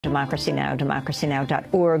Democracy Now!,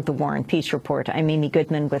 democracynow.org, The War and Peace Report. I'm Amy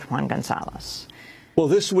Goodman with Juan Gonzalez. Well,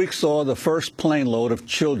 this week saw the first plane load of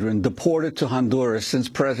children deported to Honduras since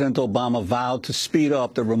President Obama vowed to speed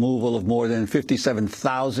up the removal of more than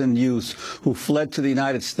 57,000 youths who fled to the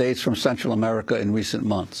United States from Central America in recent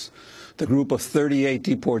months. The group of 38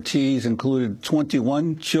 deportees included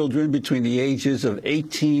 21 children between the ages of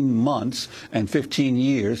 18 months and 15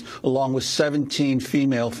 years, along with 17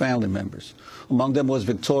 female family members. Among them was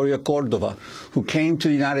Victoria Cordova, who came to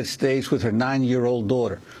the United States with her 9-year-old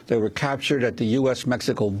daughter. They were captured at the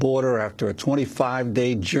U.S.-Mexico border after a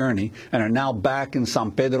 25-day journey and are now back in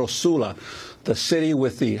San Pedro Sula, the city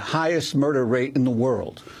with the highest murder rate in the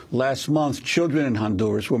world. Last month, children in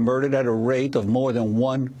Honduras were murdered at a rate of more than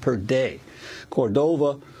one per day.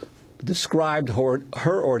 Cordova described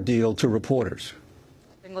her ordeal to reporters.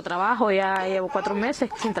 I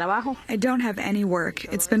don't have any work.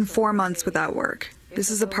 It's been 4 months without work. This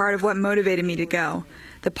is a part of what motivated me to go.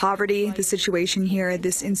 The poverty, the situation here,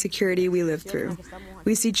 this insecurity we live through.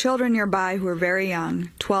 We see children nearby who are very young,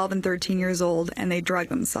 12 and 13 years old, and they drug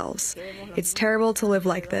themselves. It's terrible to live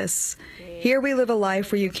like this. Here we live a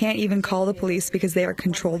life where you can't even call the police because they are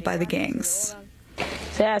controlled by the gangs.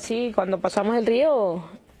 When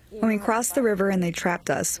we crossed the river and they trapped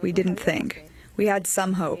us, we didn't think. We had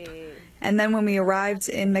some hope. And then when we arrived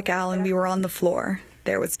in McAllen, we were on the floor.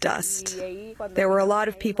 There was dust. There were a lot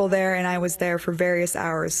of people there, and I was there for various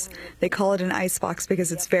hours. They call it an icebox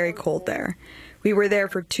because it's very cold there. We were there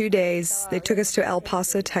for 2 days. They took us to El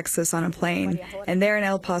Paso, Texas on a plane. And there in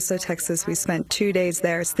El Paso, Texas, we spent 2 days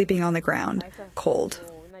there sleeping on the ground, cold.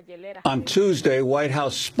 On Tuesday, White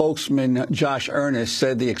House spokesman Josh Earnest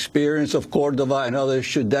said the experience of Cordova and others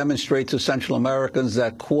should demonstrate to Central Americans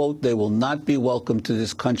that, quote, they will not be welcomed to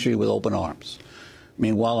this country with open arms.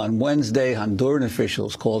 Meanwhile, on Wednesday, Honduran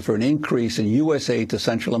officials called for an increase in U.S. aid to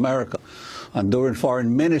Central America. Honduran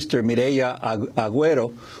Foreign Minister Mireya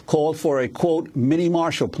Agüero called for a, quote, mini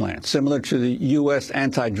Marshall Plan, similar to the U.S.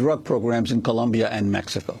 anti-drug programs in Colombia and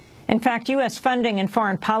Mexico. In fact, U.S. funding and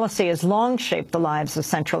foreign policy has long shaped the lives of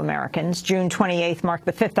Central Americans. June 28th marked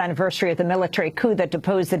the 5th anniversary of the military coup that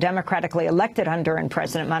deposed the democratically elected Honduran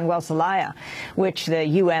President Manuel Zelaya, which the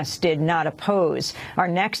U.S. did not oppose. Our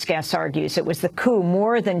next guest argues it was the coup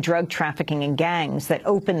more than drug trafficking and gangs that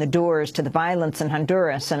opened the doors to the violence in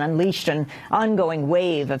Honduras and unleashed an ongoing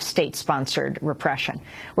wave of state-sponsored repression.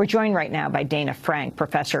 We're joined right now by Dana Frank,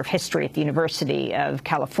 professor of history at the University of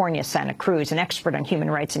California, Santa Cruz, an expert on human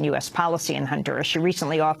rights and U.S. policy in Honduras. She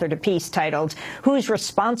recently authored a piece titled, "Who's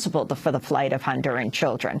Responsible for the Flight of Honduran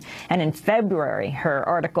Children?" And in February, her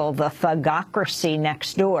article, "The Thugocracy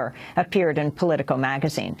Next Door," appeared in Politico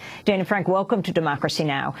magazine. Dana Frank, welcome to Democracy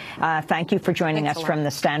Now! Thank you for joining us from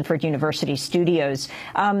the Stanford University studios.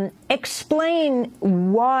 Explain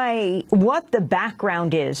what the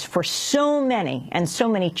background is for so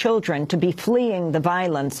many children to be fleeing the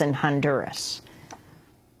violence in Honduras.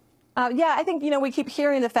 Yeah, I think, we keep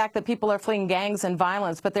hearing the fact that people are fleeing gangs and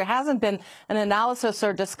violence, but there hasn't been an analysis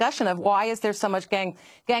or discussion of why is there so much gang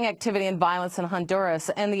activity and violence in Honduras.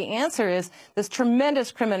 And the answer is this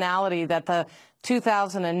tremendous criminality that the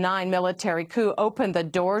 2009 military coup opened the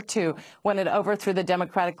door to when it overthrew the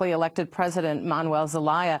democratically elected president, Manuel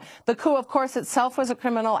Zelaya. The coup, of course, itself was a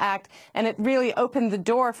criminal act, and it really opened the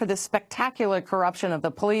door for this spectacular corruption of the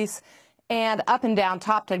police and up and down,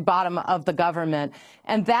 top to bottom of the government.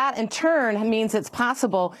 And that, in turn, means it's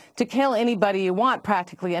possible to kill anybody you want,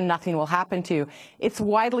 practically, and nothing will happen to you. It's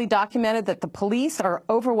widely documented that the police are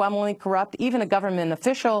overwhelmingly corrupt. Even a government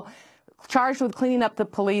official charged with cleaning up the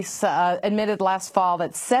police admitted last fall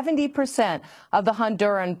that 70% of the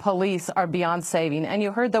Honduran police are beyond saving. And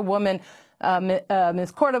you heard the woman,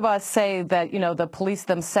 Ms. Cordova, say that, the police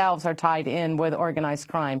themselves are tied in with organized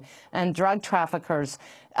crime and drug traffickers.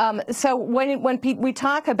 So when we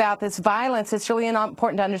talk about this violence, it's really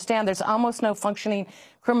important to understand there's almost no functioning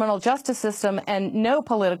criminal justice system and no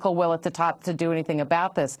political will at the top to do anything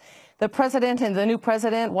about this. The president and the new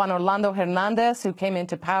president, Juan Orlando Hernandez, who came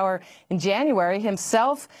into power in January,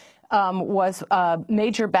 himself was a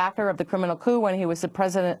major backer of the criminal coup when he was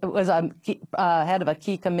head of a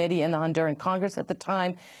key committee in the Honduran Congress at the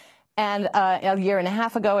time. And a year and a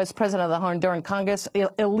half ago, as president of the Honduran Congress,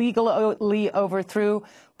 illegally overthrew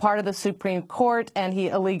part of the Supreme Court, and he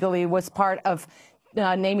illegally was part of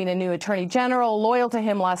naming a new attorney general, loyal to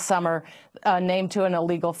him last summer, named to an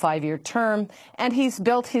illegal 5-year term. And he's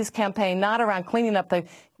built his campaign not around cleaning up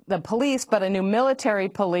the the police, but a new military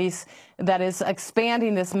police that is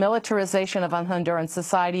expanding this militarization of Honduran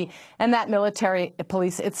society. And that military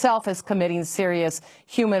police itself is committing serious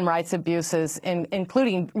human rights abuses,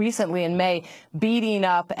 including recently in May, beating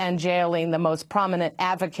up and jailing the most prominent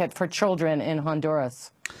advocate for children in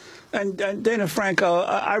Honduras. And Dana Frank,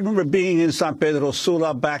 I remember being in San Pedro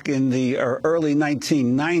Sula back in the early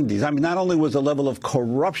 1990s. I mean, not only was the level of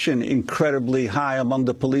corruption incredibly high among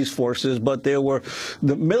the police forces, but the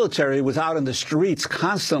military was out in the streets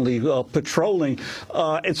constantly patrolling.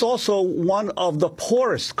 It's also one of the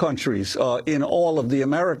poorest countries in all of the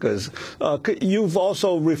Americas. You've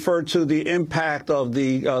also referred to the impact of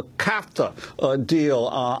the CAFTA deal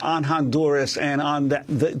on Honduras and on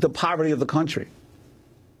the poverty of the country.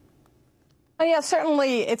 Oh, yeah,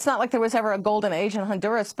 certainly it's not like there was ever a golden age in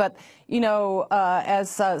Honduras, but, you know,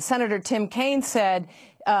 as Senator Tim Kaine said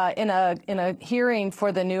in a hearing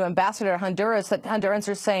for the new ambassador to Honduras, that Hondurans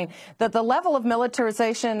are saying that the level of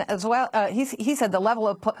militarization as well, he said the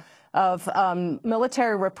level of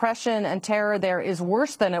military repression and terror there is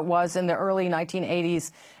worse than it was in the early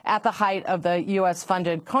 1980s at the height of the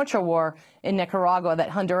U.S.-funded Contra War in Nicaragua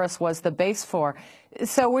that Honduras was the base for.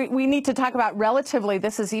 So we need to talk about relatively,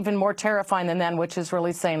 this is even more terrifying than then, which is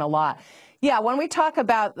really saying a lot. Yeah, when we talk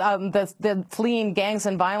about the fleeing gangs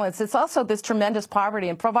and violence, it's also this tremendous poverty.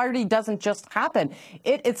 And poverty doesn't just happen.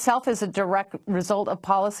 It itself is a direct result of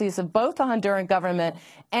policies of both the Honduran government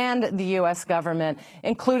and the U.S. government,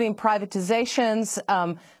 including privatizations,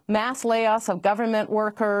 mass layoffs of government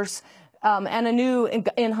workers, and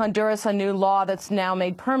in Honduras, a new law that's now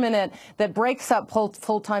made permanent that breaks up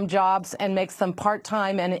full-time jobs and makes them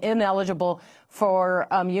part-time and ineligible for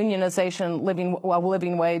unionization,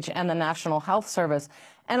 living wage, and the National Health Service.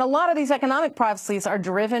 And a lot of these economic policies are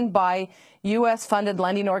driven by U.S.-funded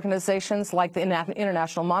lending organizations like the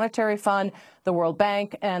International Monetary Fund, the World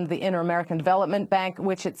Bank, and the Inter-American Development Bank,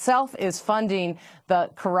 which itself is funding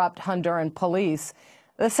the corrupt Honduran police.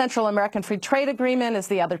 The Central American Free Trade Agreement is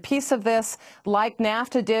the other piece of this. Like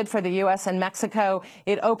NAFTA did for the U.S. and Mexico,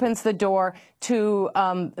 it opens the door to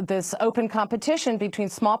this open competition between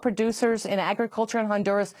small producers in agriculture in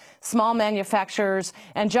Honduras, small manufacturers,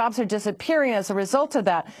 and jobs are disappearing as a result of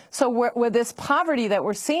that. So with this poverty that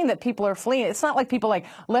we're seeing that people are fleeing, it's not like people like,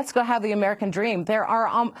 let's go have the American dream. There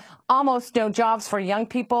are almost no jobs for young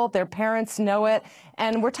people. Their parents know it.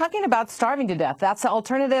 And we're talking about starving to death. That's the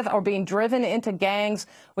alternative, or being driven into gangs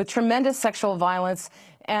with tremendous sexual violence.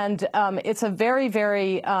 And it's a very,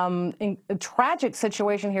 very tragic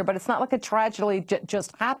situation here, but it's not like a tragedy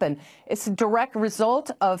just happened. It's a direct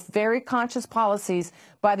result of very conscious policies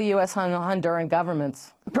by the U.S. and Honduran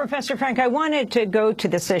governments. Professor Frank, I wanted to go to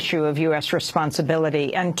this issue of U.S.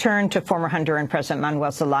 responsibility and turn to former Honduran President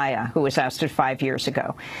Manuel Zelaya, who was ousted 5 years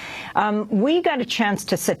ago. We got a chance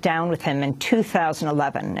to sit down with him in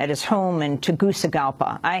 2011 at his home in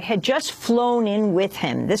Tegucigalpa. I had just flown in with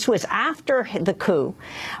him. This was after the coup,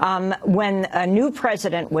 when a new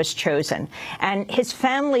president was chosen. And his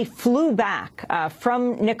family flew back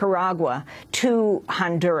from Nicaragua to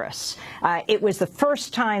Honduras. It was the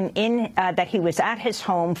first time that he was at his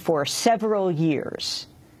home for several years.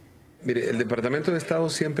 Mire, el Departamento de Estado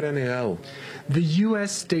siempre ha negado. The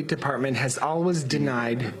U.S. State Department has always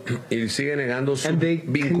denied, y sigue negando su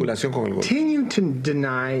vinculación con el golpe. Continue to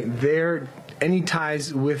deny any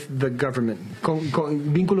ties with the government.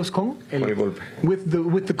 Vínculos con el golpe.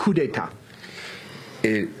 With the coup d'état.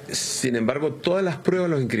 Sin embargo, todas las pruebas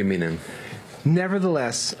los incriminan.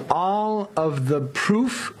 Nevertheless, all of the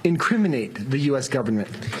proof incriminate the U.S. government.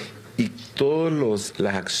 Y todas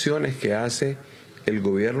las acciones que hace el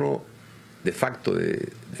gobierno de facto del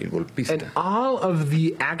golpista. And all of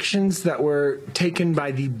the actions that were taken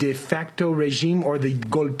by the de facto regime or the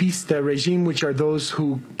golpista regime, which are those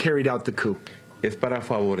who carried out the coup. Es para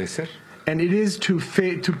favorecer. And it is to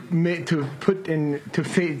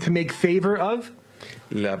make favor of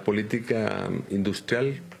la política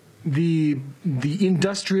industrial, the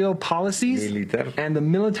industrial policies, militar, and the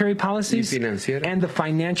military policies, and the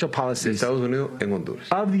financial policies de Estados Unidos en Honduras.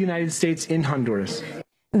 Of the United States in Honduras.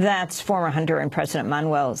 That's former Honduran President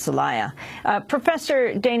Manuel Zelaya.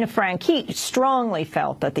 Professor Dana Frank, he strongly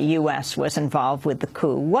felt that the U.S. was involved with the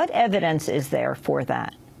coup. What evidence is there for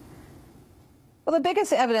that? Well, the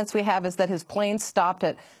biggest evidence we have is that his plane stopped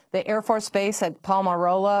at the Air Force Base at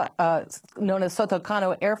Palmarola, known as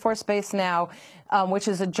Sotocano Air Force Base now, which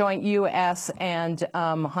is a joint U.S. and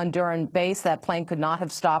Honduran base. That plane could not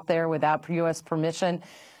have stopped there without U.S. permission.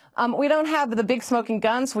 We don't have the big smoking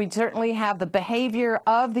guns. We certainly have the behavior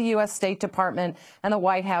of the U.S. State Department and the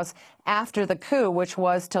White House after the coup, which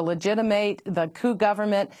was to legitimate the coup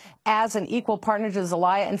government as an equal partner to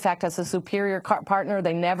Zelaya. In fact, as a superior partner,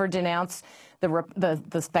 they never denounced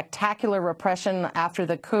the spectacular repression after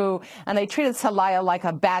the coup, and they treated Zelaya like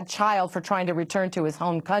a bad child for trying to return to his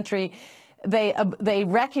home country. They announced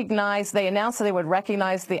that they would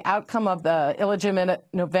recognize the outcome of the illegitimate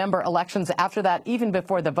November elections after that, even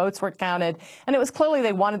before the votes were counted. And it was clearly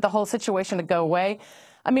they wanted the whole situation to go away.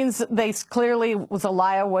 I mean,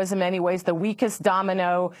 Zelaya was in many ways the weakest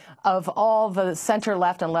domino of all the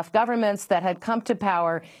center-left and left governments that had come to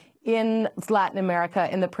power in Latin America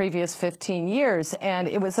in the previous 15 years. And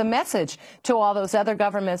it was a message to all those other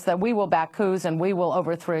governments that we will back coups and we will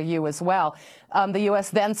overthrow you as well. The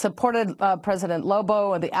U.S. then supported President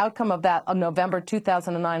Lobo and the outcome of that November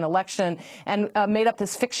 2009 election and made up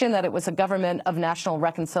this fiction that it was a government of national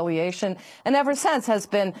reconciliation. And ever since has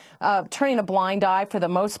been turning a blind eye, for the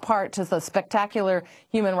most part, to the spectacular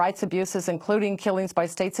human rights abuses, including killings by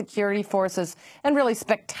state security forces and really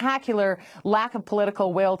spectacular lack of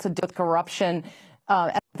political will to deal with corruption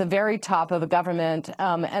at the very top of the government.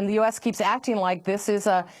 And the U.S. keeps acting like this is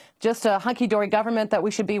just a hunky-dory government that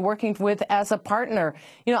we should be working with as a partner.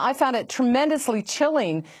 You know, I found it tremendously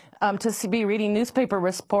chilling to be reading newspaper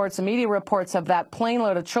reports and media reports of that plane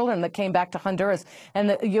load of children that came back to Honduras, and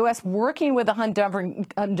the U.S. working with the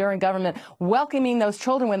Honduran government, welcoming those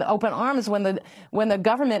children with open arms when the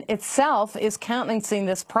government itself is countenancing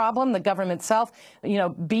this problem. The government itself, you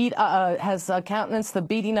know, has countenanced the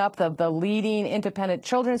beating up the leading independent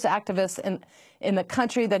children's activists in the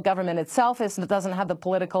country. The government itself doesn't have the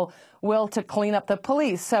political will to clean up the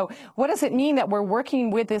police. So what does it mean that we're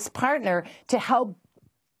working with this partner to help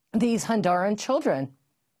these Honduran children?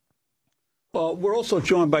 We're also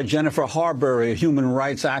joined by Jennifer Harbury, a human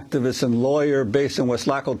rights activist and lawyer based in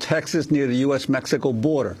Weslaco, Texas, near the U.S.-Mexico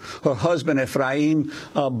border. Her husband, Efraim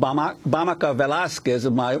Bamaca Velasquez,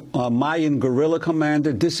 a Mayan guerrilla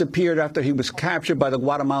commander, disappeared after he was captured by the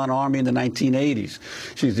Guatemalan army in the 1980s.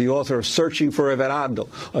 She's the author of Searching for Everardo,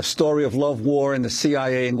 a story of love, war, and the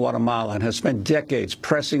CIA in Guatemala, and has spent decades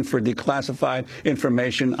pressing for declassified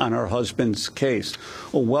information on her husband's case.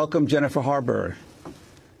 Well, welcome, Jennifer Harbury.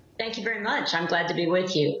 Thank you very much. I'm glad to be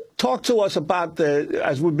with you. Talk to us about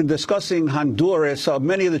as we've been discussing Honduras,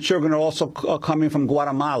 many of the children are also coming from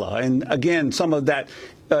Guatemala. And again, some of that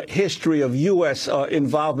history of U.S.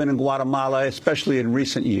 involvement in Guatemala, especially in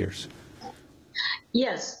recent years.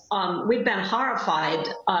 Yes, we've been horrified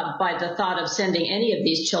by the thought of sending any of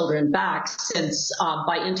these children back, since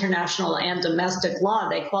by international and domestic law,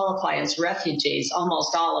 they qualify as refugees,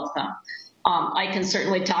 almost all of them. I can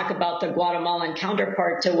certainly talk about the Guatemalan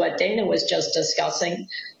counterpart to what Dana was just discussing.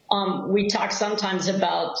 We talk sometimes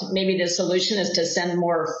about maybe the solution is to send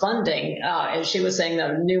more funding, as she was saying,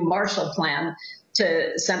 the new Marshall Plan,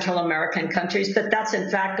 to Central American countries. But that's in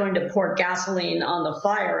fact going to pour gasoline on the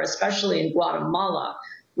fire, especially in Guatemala,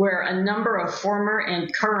 where a number of former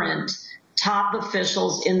and current top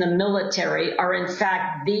officials in the military are in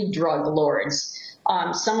fact the drug lords.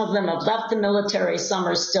 Some of them have left the military, some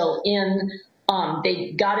are still in.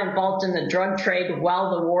 They got involved in the drug trade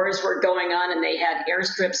while the wars were going on, and they had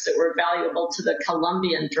airstrips that were valuable to the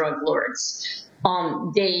Colombian drug lords.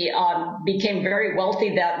 They became very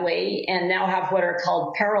wealthy that way and now have what are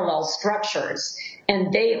called parallel structures.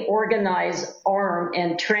 And they organize, arm,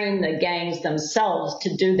 and train the gangs themselves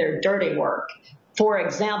to do their dirty work. For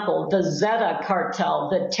example, the Zeta cartel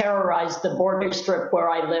that terrorized the border strip where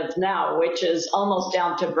I live now, which is almost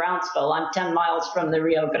down to Brownsville. I'm 10 miles from the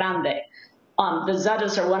Rio Grande. The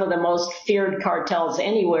Zetas are one of the most feared cartels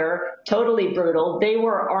anywhere, totally brutal. They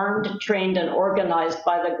were armed, trained, and organized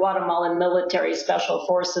by the Guatemalan military special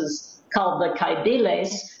forces called the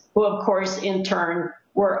Caidiles, who, of course, in turn,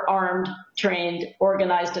 were armed, trained,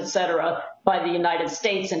 organized, etc., by the United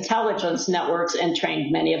States intelligence networks, and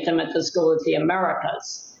trained many of them at the School of the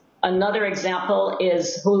Americas. Another example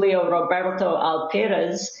is Julio Roberto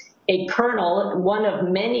Alpérez, a colonel, one of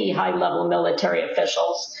many high-level military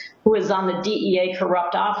officials, who is on the DEA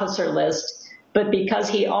corrupt officer list, but because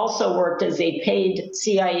he also worked as a paid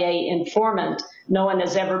CIA informant, no one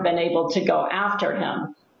has ever been able to go after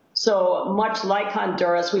him. So much like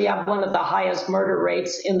Honduras, we have one of the highest murder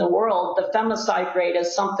rates in the world. The femicide rate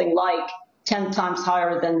is something like 10 times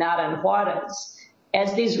higher than that in Juarez.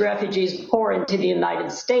 As these refugees pour into the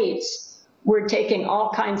United States, we're taking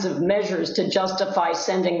all kinds of measures to justify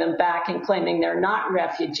sending them back and claiming they're not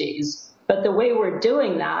refugees. But the way we're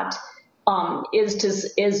doing that is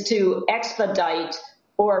to expedite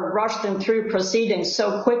or rush them through proceedings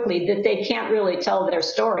so quickly that they can't really tell their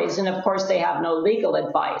stories. And of course, they have no legal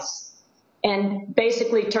advice. And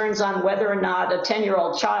basically turns on whether or not a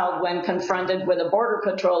 10-year-old child, when confronted with a Border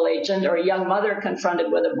Patrol agent, or a young mother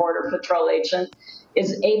confronted with a Border Patrol agent,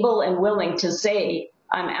 is able and willing to say,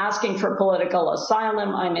 I'm asking for political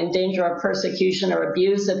asylum, I'm in danger of persecution or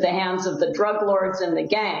abuse at the hands of the drug lords and the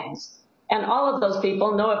gangs. And all of those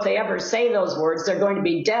people know if they ever say those words, they're going to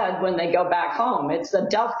be dead when they go back home. It's the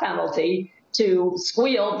death penalty to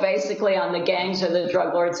squeal basically on the gangs or the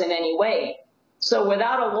drug lords in any way. So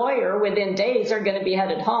without a lawyer, within days, they're going to be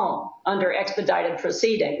headed home under expedited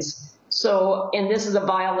proceedings. So, and this is a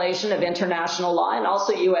violation of international law and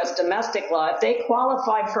also U.S. domestic law. If they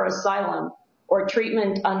qualify for asylum or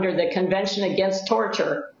treatment under the Convention Against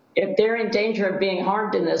Torture, if they're in danger of being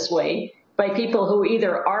harmed in this way by people who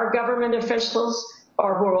either are government officials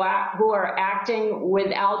or who are acting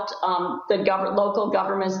without the local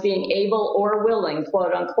governments being able or willing,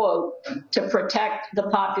 quote unquote, to protect the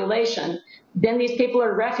population, then these people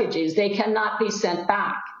are refugees. They cannot be sent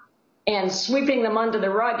back. And sweeping them under the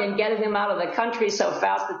rug and getting them out of the country so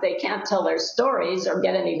fast that they can't tell their stories or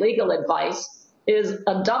get any legal advice is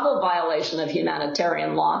a double violation of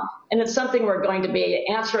humanitarian law. And it's something we're going to be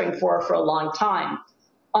answering for a long time.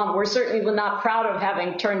 We're certainly not proud of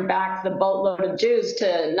having turned back the boatload of Jews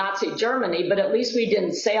to Nazi Germany, but at least we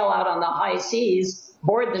didn't sail out on the high seas,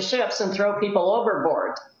 board the ships, and throw people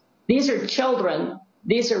overboard. These are children.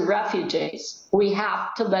 These are refugees. We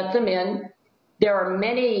have to let them in. There are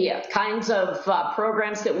many kinds of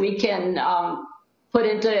programs that we can put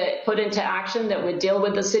into action that would deal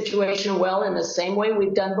with the situation well in the same way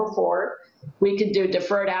we've done before. We could do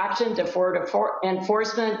deferred action, deferred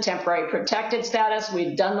enforcement, temporary protected status.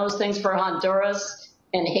 We've done those things for Honduras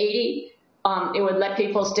and Haiti. It would let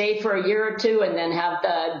people stay for a year or two and then have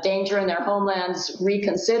the danger in their homelands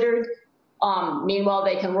reconsidered. Meanwhile,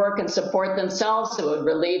 they can work and support themselves. It would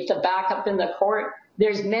relieve the backup in the court.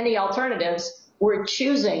 There's many alternatives. We're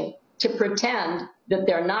choosing to pretend that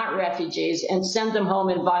they're not refugees and send them home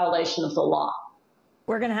in violation of the law.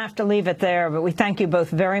 We're going to have to leave it there, but we thank you both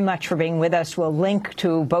very much for being with us. We'll link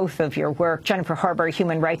to both of your work. Jennifer Harber,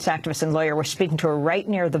 human rights activist and lawyer, we're speaking to her right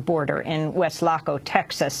near the border in West Laco,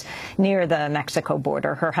 Texas, near the Mexico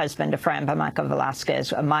border. Her husband, Efrain Bamaca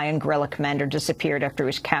Velasquez, a Mayan guerrilla commander, disappeared after he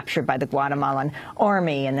was captured by the Guatemalan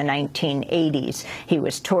army in the 1980s. He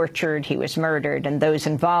was tortured, he was murdered, and those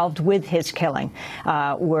involved with his killing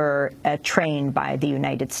were trained by the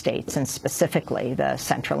United States and specifically the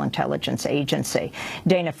Central Intelligence Agency.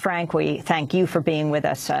 Dana Frank, we thank you for being with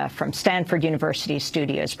us from Stanford University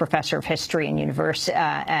Studios, professor of history and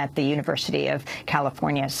at the University of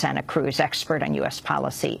California, Santa Cruz, expert on U.S.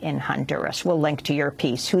 policy in Honduras. We'll link to your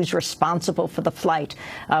piece, Who's Responsible for the Flight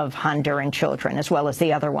of Honduran Children, as well as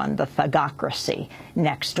the other one, The Thugocracy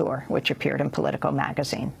Next Door, which appeared in Politico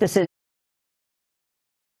magazine. This is